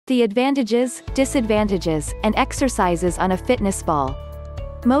The advantages, disadvantages, and exercises on a fitness ball.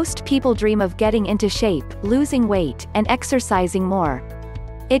 Most people dream of getting into shape, losing weight, and exercising more.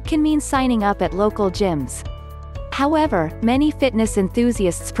 It can mean signing up at local gyms. However, many fitness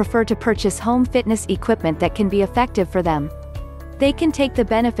enthusiasts prefer to purchase home fitness equipment that can be effective for them. They can take the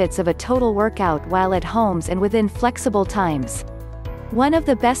benefits of a total workout while at homes and within flexible times. One of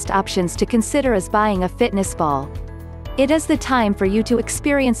the best options to consider is buying a fitness ball. It is the time for you to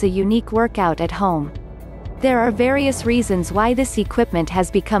experience a unique workout at home. There are various reasons why this equipment has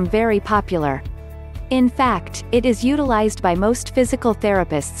become very popular. In fact, it is utilized by most physical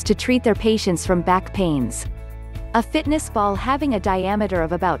therapists to treat their patients from back pains. A fitness ball having a diameter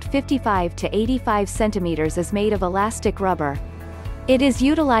of about 55 to 85 centimeters is made of elastic rubber. It is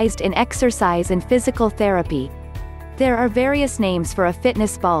utilized in exercise and physical therapy. There are various names for a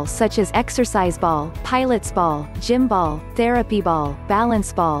fitness ball such as exercise ball, pilates ball, gym ball, therapy ball,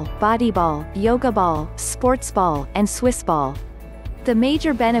 balance ball, body ball, yoga ball, sports ball, and Swiss ball. The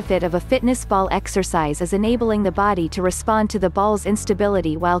major benefit of a fitness ball exercise is enabling the body to respond to the ball's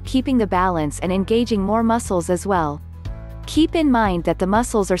instability while keeping the balance and engaging more muscles as well. Keep in mind that the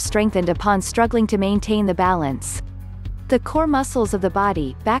muscles are strengthened upon struggling to maintain the balance. The core muscles of the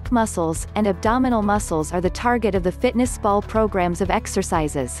body, back muscles, and abdominal muscles are the target of the fitness ball programs of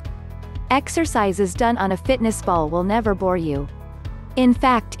exercises. Exercises done on a fitness ball will never bore you. In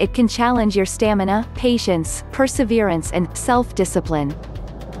fact, it can challenge your stamina, patience, perseverance, and self-discipline.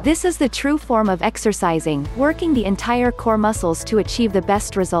 This is the true form of exercising, working the entire core muscles to achieve the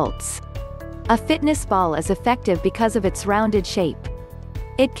best results. A fitness ball is effective because of its rounded shape.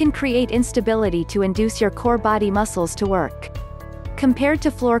 It can create instability to induce your core body muscles to work. Compared to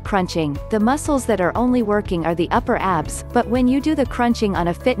floor crunching, the muscles that are only working are the upper abs, but when you do the crunching on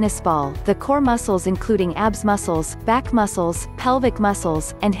a fitness ball, the core muscles including abs muscles, back muscles, pelvic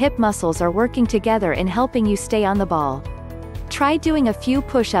muscles, and hip muscles are working together in helping you stay on the ball. Try doing a few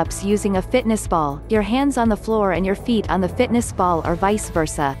push-ups using a fitness ball, your hands on the floor and your feet on the fitness ball or vice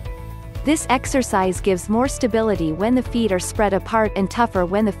versa. This exercise gives more stability when the feet are spread apart and tougher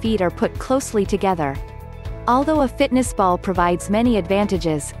when the feet are put closely together. Although a fitness ball provides many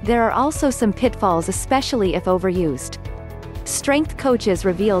advantages, there are also some pitfalls, especially if overused. Strength coaches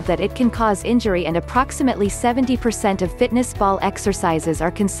revealed that it can cause injury and approximately 70% of fitness ball exercises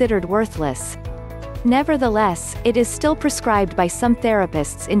are considered worthless. Nevertheless, it is still prescribed by some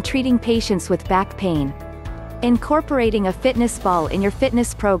therapists in treating patients with back pain. Incorporating a fitness ball in your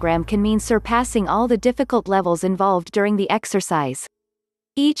fitness program can mean surpassing all the difficult levels involved during the exercise.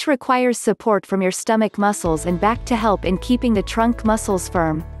 Each requires support from your stomach muscles and back to help in keeping the trunk muscles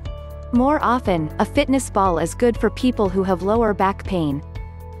firm. More often, a fitness ball is good for people who have lower back pain.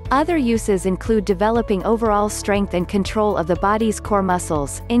 Other uses include developing overall strength and control of the body's core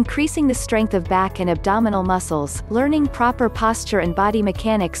muscles, increasing the strength of back and abdominal muscles, learning proper posture and body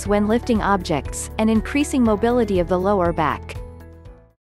mechanics when lifting objects, and increasing mobility of the lower back.